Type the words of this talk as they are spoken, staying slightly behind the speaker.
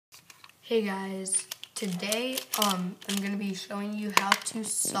Hey guys, today I'm going to be showing you how to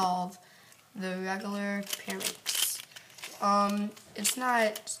solve the regular pyraminx. It's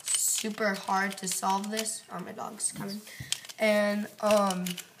not super hard to solve this. Oh, my dog's coming. And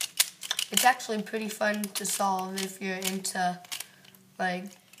it's actually pretty fun to solve if you're into like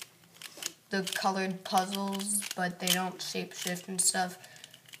the colored puzzles, but they don't shapeshift and stuff.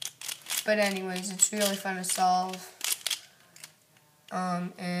 But anyways, it's really fun to solve.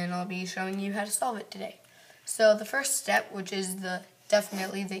 And I'll be showing you how to solve it today. So the first step, which is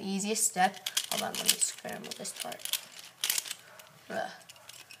definitely the easiest step, hold on, let me scramble this part,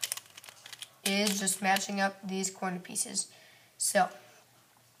 is just matching up these corner pieces. So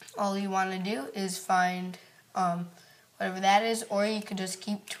all you want to do is find whatever that is, or you could just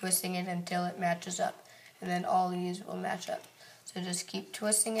keep twisting it until it matches up, and then all these will match up. So just keep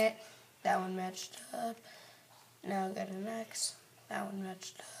twisting it. That one matched up. Now go to the next. That one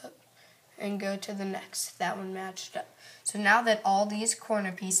matched up, and go to the next. That one matched up. So now that all these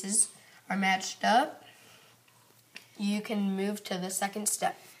corner pieces are matched up, you can move to the second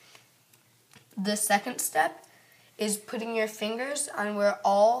step. The second step is putting your fingers on where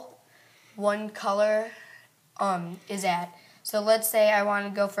all one color is at. So let's say I want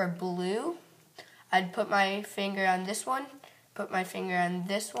to go for blue. I'd put my finger on this one, put my finger on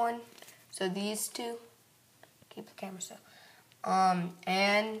this one. So these two, keep the camera still.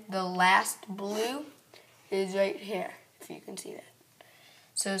 And the last blue is right here, if you can see that.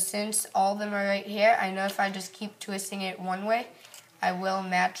 So since all of them are right here, I know if I just keep twisting it one way, I will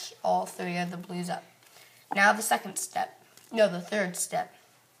match all three of the blues up. Now the third step.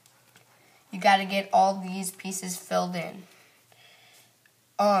 You got to get all these pieces filled in.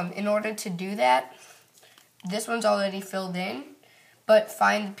 In order to do that, this one's already filled in, but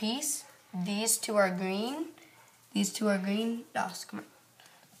find the piece. These two are green. These two are green. Oh, come on.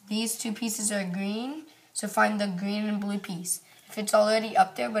 These two pieces are green, so find the green and blue piece. If it's already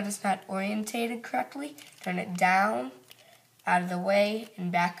up there but it's not orientated correctly, turn it down, out of the way,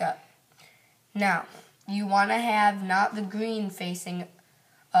 and back up. Now, you want to have not the green facing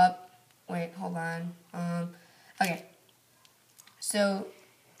up. Wait, hold on. Okay. So,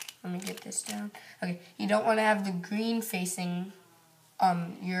 let me get this down. Okay, you don't want to have the green facing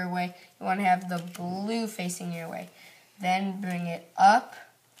your way. You want to have the blue facing your way. Then bring it up,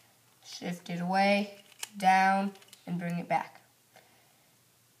 shift it away, down, and bring it back.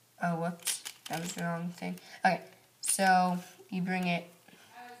 Oh, whoops, that was the wrong thing. Okay, so you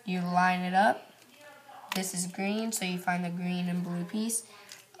line it up. This is green, so you find the green and blue piece.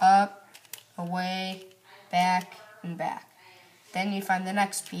 Up, away, back, and back. Then you find the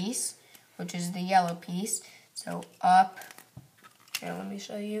next piece, which is the yellow piece. So up, here, let me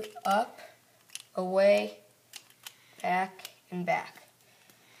show you. Up, away, back, and back.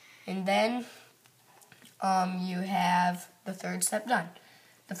 And then you have the third step done.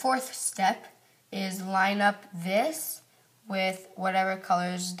 The fourth step is line up this with whatever color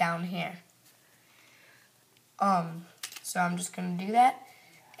is down here. So I'm just going to do that,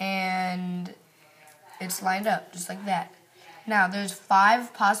 and it's lined up just like that. Now, there's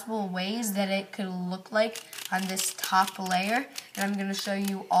 5 possible ways that it could look like on this top layer, and I'm going to show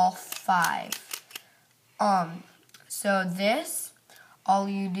you all 5. So this, all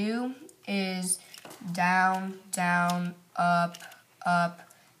you do is down, down, up, up,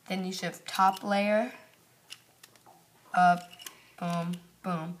 then you shift top layer, up, boom,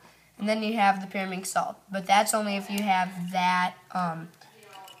 boom. And then you have the pyraminx solved. But that's only if you have that,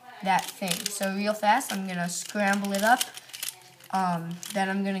 that thing. So real fast, I'm going to scramble it up. Then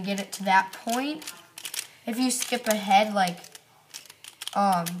I'm going to get it to that point. If you skip ahead like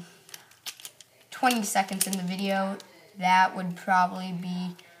 20 seconds in the video, that would probably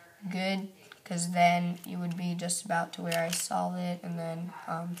be good, because then you would be just about to where I solve it. And then,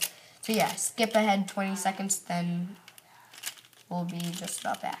 so yeah, skip ahead 20 seconds, then we'll be just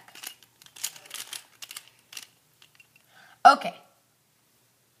about back. Okay.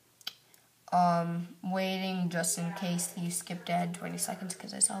 Waiting just in case you skipped ahead 20 seconds,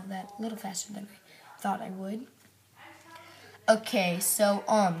 because I solved that a little faster than I thought I would. Okay, so,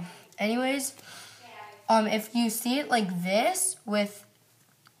 anyways, if you see it like this, with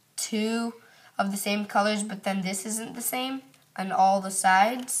 2 of the same colors, but then this isn't the same on all the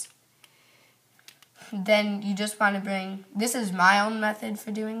sides, then you just want to bring, this is my own method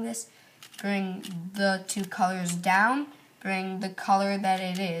for doing this, bring the 2 colors down, bring the color that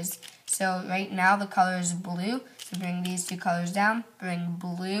it is. So right now the color is blue, so bring these 2 colors down, bring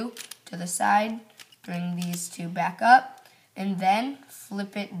blue to the side, bring these 2 back up, and then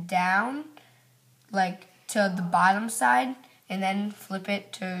flip it down like to the bottom side and then flip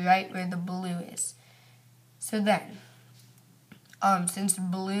it to right where the blue is. So then, since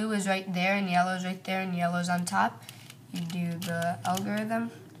blue is right there and yellow is right there and yellow's on top, you do the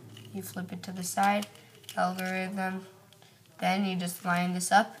algorithm, you flip it to the side, algorithm, then you just line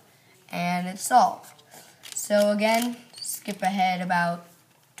this up and it's solved. So again, skip ahead about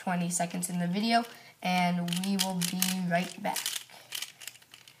 20 seconds in the video and we will be right back.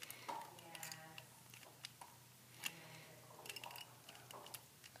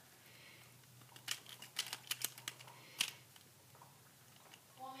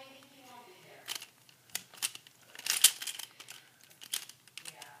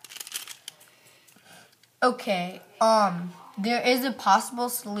 Okay, there is a possible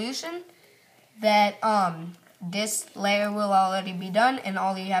solution that this layer will already be done and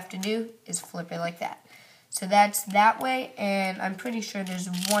all you have to do is flip it like that. So that's that way, and I'm pretty sure there's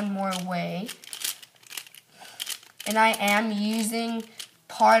one more way. And I am using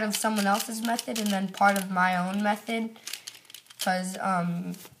part of someone else's method and then part of my own method. Because,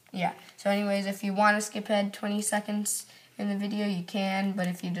 yeah. So anyways, if you want to skip ahead 20 seconds in the video, you can. But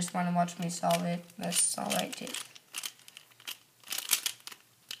if you just want to watch me solve it, that's alright too.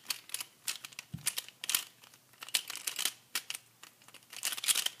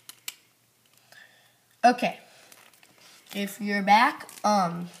 Okay, if you're back,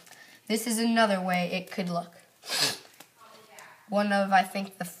 this is another way it could look. One of, I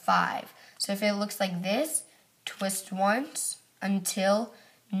think, the 5. So if it looks like this, twist once until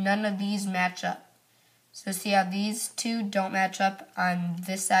none of these match up. So see how these two don't match up on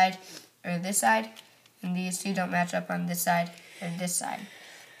this side or this side, and these two don't match up on this side or this side.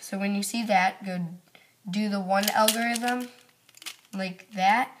 So when you see that, go do the one algorithm like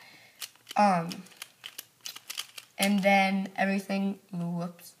that. And then everything,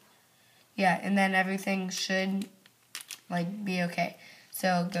 whoops. Yeah, and then everything should, like, be okay.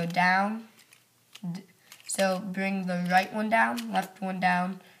 So go down. So bring the right one down, left one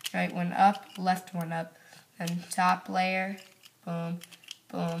down, right one up, left one up. And top layer, boom,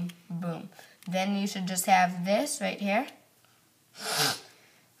 boom, boom. Then you should just have this right here.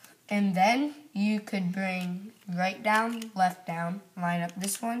 And then you could bring right down, line up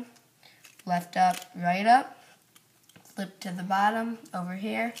this one, left up, right up. Flip to the bottom over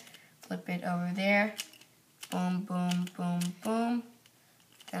here, flip it over there, boom, boom, boom, boom.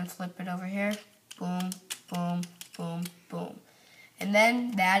 Then flip it over here, boom, boom, boom, boom. And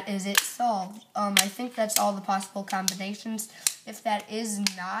then that is it solved. I think that's all the possible combinations. If that is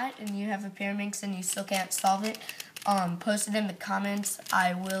not, and you have a pyraminx and you still can't solve it, post it in the comments.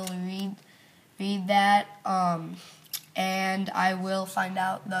 I will read that, and I will find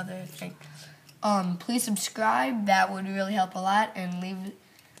out the other thing. Please subscribe, that would really help a lot, and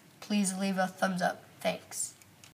please leave a thumbs up. Thanks.